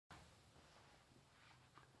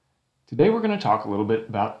Today we're going to talk a little bit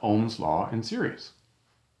about Ohm's law in series.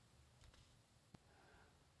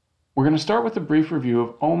 We're going to start with a brief review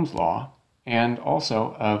of Ohm's law and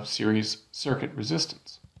also of series circuit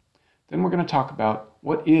resistance. Then we're going to talk about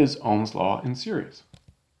what is Ohm's law in series.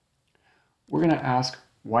 We're going to ask,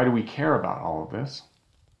 why do we care about all of this?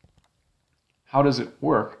 How does it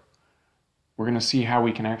work? We're going to see how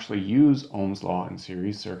we can actually use Ohm's law in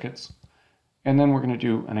series circuits. And then we're going to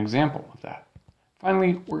do an example of that.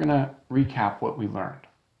 Finally, we're going to recap what we learned.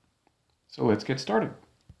 So let's get started.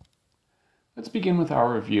 Let's begin with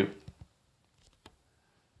our review.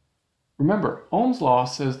 Remember, Ohm's law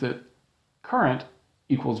says that current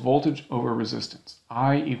equals voltage over resistance.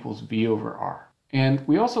 I equals V over R. And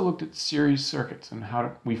we also looked at series circuits and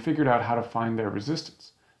we figured out how to find their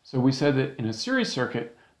resistance. So we said that in a series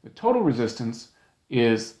circuit, the total resistance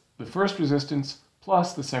is the first resistance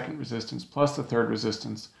plus the second resistance plus the third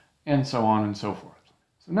resistance, and so on and so forth.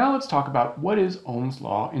 So now let's talk about what is Ohm's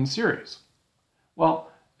law in series.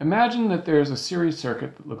 Well, imagine that there's a series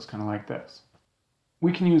circuit that looks kind of like this.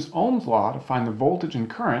 We can use Ohm's law to find the voltage and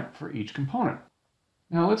current for each component.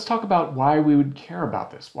 Now let's talk about why we would care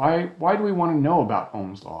about this. Why do we want to know about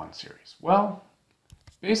Ohm's law in series? Well,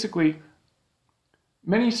 basically,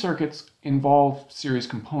 many circuits involve series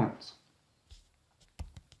components.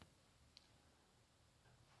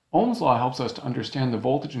 Ohm's law helps us to understand the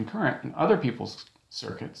voltage and current in other people's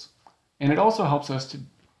circuits, and it also helps us to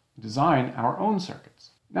design our own circuits.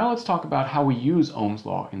 Now let's talk about how we use Ohm's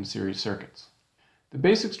law in series circuits. The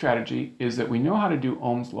basic strategy is that we know how to do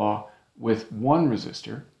Ohm's law with one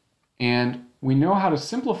resistor, and we know how to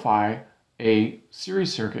simplify a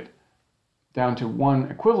series circuit down to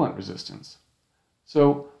one equivalent resistance.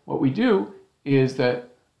 So what we do is that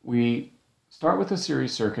we start with a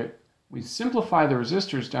series circuit, we simplify the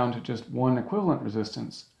resistors down to just one equivalent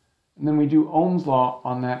resistance, and then we do Ohm's law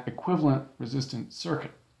on that equivalent resistant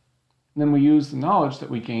circuit. And then we use the knowledge that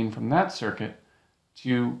we gain from that circuit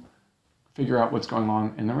to figure out what's going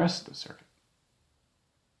on in the rest of the circuit.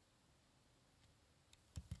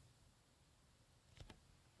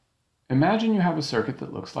 Imagine you have a circuit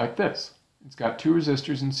that looks like this. It's got two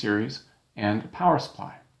resistors in series and a power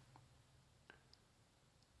supply.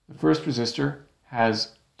 The first resistor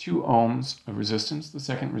has 2 ohms of resistance. The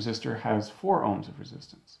second resistor has 4 ohms of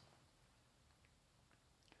resistance.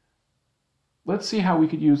 Let's see how we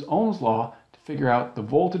could use Ohm's law to figure out the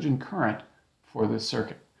voltage and current for this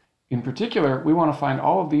circuit. In particular, we want to find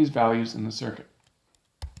all of these values in the circuit.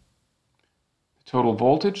 The total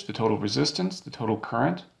voltage, the total resistance, the total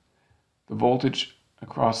current, the voltage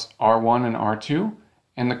across R1 and R2,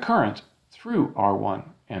 and the current through R1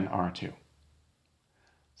 and R2.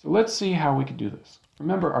 So let's see how we could do this.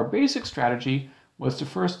 Remember, our basic strategy was to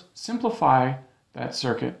first simplify that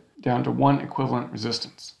circuit down to one equivalent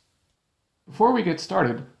resistance. Before we get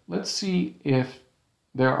started, let's see if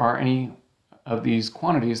there are any of these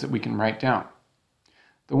quantities that we can write down.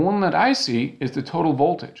 The one that I see is the total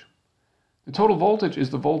voltage. The total voltage is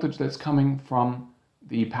the voltage that's coming from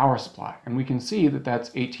the power supply, and we can see that that's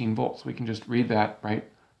 18 volts. We can just read that right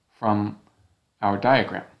from our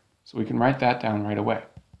diagram. So we can write that down right away.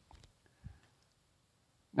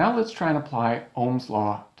 Now let's try and apply Ohm's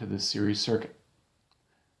law to this series circuit.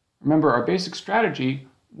 Remember, our basic strategy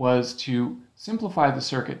was to simplify the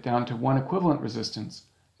circuit down to one equivalent resistance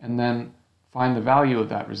and then find the value of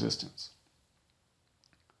that resistance.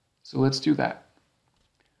 So let's do that.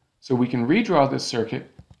 So we can redraw this circuit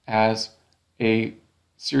as a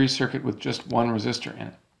series circuit with just one resistor in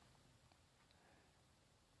it.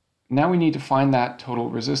 Now we need to find that total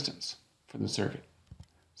resistance for the circuit.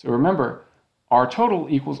 So remember, R total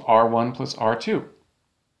equals R1 plus R2.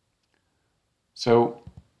 So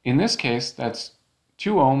in this case, that's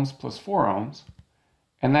 2 ohms plus 4 ohms,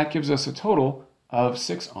 and that gives us a total of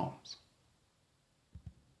 6 ohms.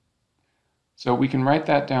 So we can write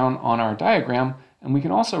that down on our diagram, and we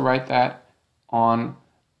can also write that on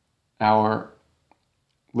our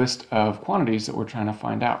list of quantities that we're trying to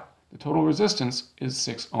find out. The total resistance is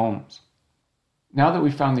 6 ohms. Now that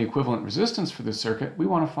we've found the equivalent resistance for this circuit, we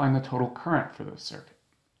want to find the total current for this circuit.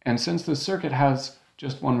 And since this circuit has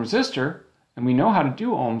just one resistor, and we know how to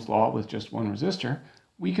do Ohm's law with just one resistor,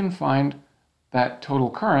 we can find that total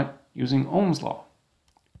current using Ohm's law.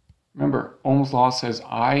 Remember, Ohm's law says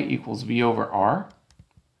I equals V over R.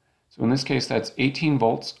 So in this case, that's 18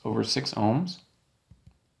 volts over 6 ohms.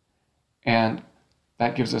 And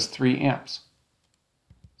that gives us 3 amps.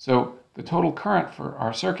 So the total current for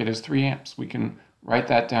our circuit is 3 amps. We can write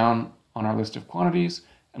that down on our list of quantities,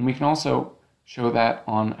 and we can also show that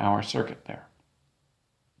on our circuit there.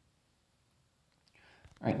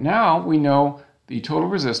 Right now we know the total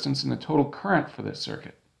resistance and the total current for this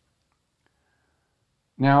circuit.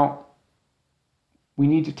 Now, we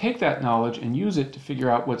need to take that knowledge and use it to figure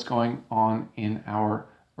out what's going on in our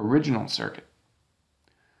original circuit.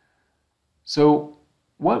 So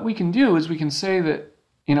what we can do is we can say that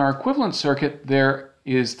in our equivalent circuit there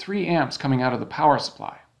is 3 amps coming out of the power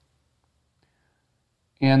supply.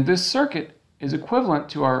 And this circuit is equivalent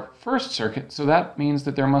to our first circuit, so that means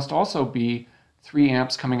that there must also be 3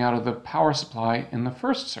 amps coming out of the power supply in the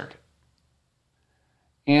first circuit.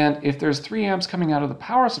 And if there's 3 amps coming out of the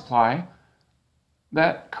power supply,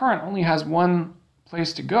 that current only has one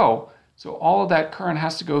place to go, so all of that current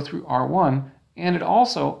has to go through R1, and it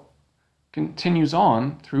also continues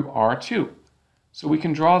on through R2. So we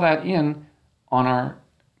can draw that in on our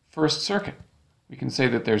first circuit. We can say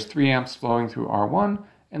that there's 3 amps flowing through R1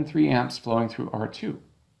 and 3 amps flowing through R2.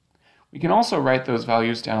 We can also write those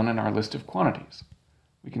values down in our list of quantities.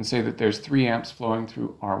 We can say that there's 3 amps flowing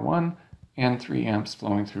through R1 and 3 amps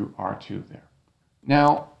flowing through R2 there.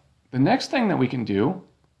 Now, the next thing that we can do,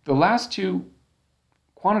 the last 2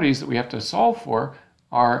 quantities that we have to solve for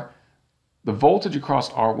are the voltage across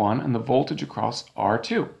R1 and the voltage across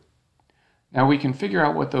R2. Now we can figure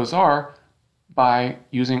out what those are by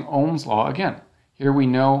using Ohm's law again. Here we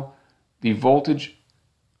know the voltage,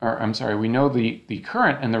 we know the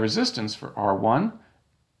current and the resistance for R1,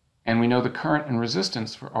 and we know the current and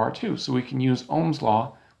resistance for R2. So we can use Ohm's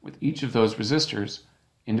law with each of those resistors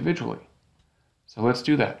individually. So let's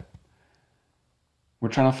do that. We're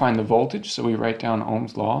trying to find the voltage, so we write down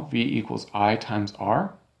Ohm's law, V equals I times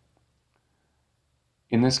R.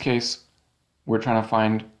 In this case, we're trying to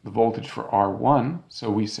find the voltage for R1, so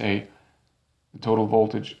we say the total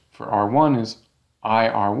voltage for R1 is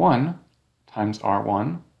IR1 times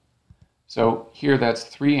R1. So here that's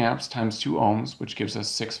 3 amps times 2 ohms, which gives us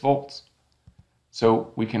 6 volts.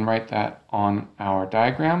 So we can write that on our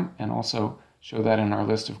diagram and also show that in our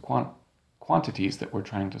list of quantities that we're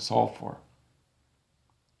trying to solve for.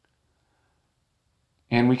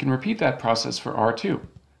 And we can repeat that process for R2.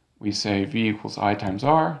 We say V equals I times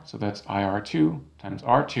R, so that's IR2 times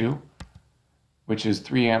R2, which is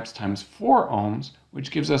 3 amps times 4 ohms,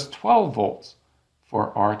 which gives us 12 volts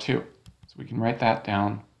for R2. So we can write that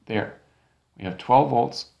down there. We have 12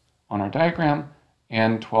 volts on our diagram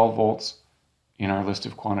and 12 volts in our list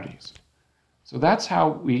of quantities. So that's how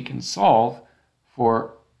we can solve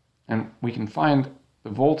for, and we can find the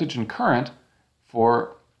voltage and current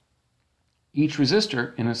for each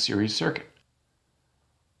resistor in a series circuit.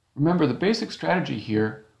 Remember, the basic strategy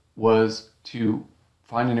here was to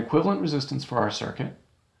find an equivalent resistance for our circuit,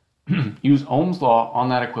 use Ohm's law on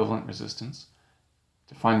that equivalent resistance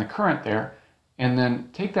to find the current there, and then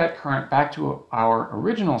take that current back to our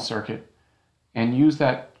original circuit and use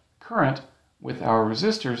that current with our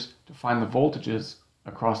resistors to find the voltages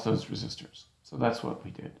across those resistors. So that's what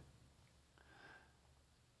we did.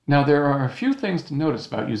 Now there are a few things to notice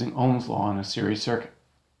about using Ohm's law in a series circuit.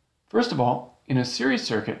 First of all, in a series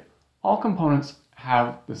circuit, all components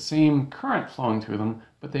have the same current flowing through them,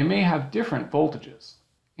 but they may have different voltages.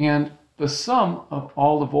 And the sum of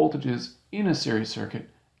all the voltages in a series circuit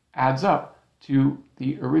adds up to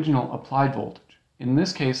the original applied voltage. In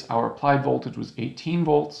this case, our applied voltage was 18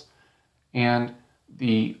 volts, and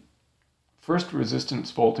the first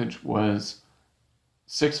resistance voltage was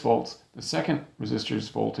 6 volts. The second resistor's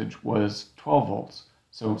voltage was 12 volts.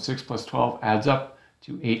 So 6 plus 12 adds up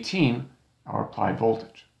to 18, our applied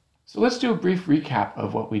voltage. So let's do a brief recap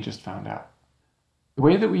of what we just found out. The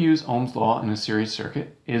way that we use Ohm's law in a series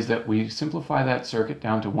circuit is that we simplify that circuit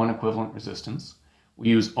down to one equivalent resistance. We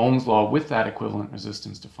use Ohm's law with that equivalent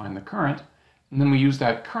resistance to find the current, and then we use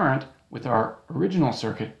that current with our original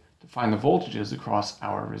circuit to find the voltages across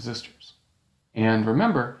our resistors. And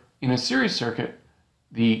remember, in a series circuit,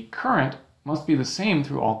 the current must be the same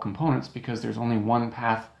through all components because there's only one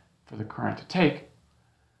path for the current to take,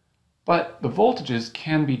 but the voltages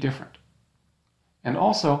can be different. And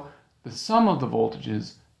also, the sum of the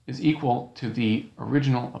voltages is equal to the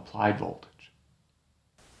original applied voltage.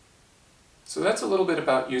 So that's a little bit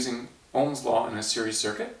about using Ohm's law in a series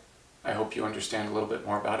circuit. I hope you understand a little bit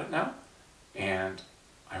more about it now, and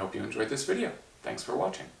I hope you enjoyed this video. Thanks for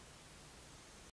watching.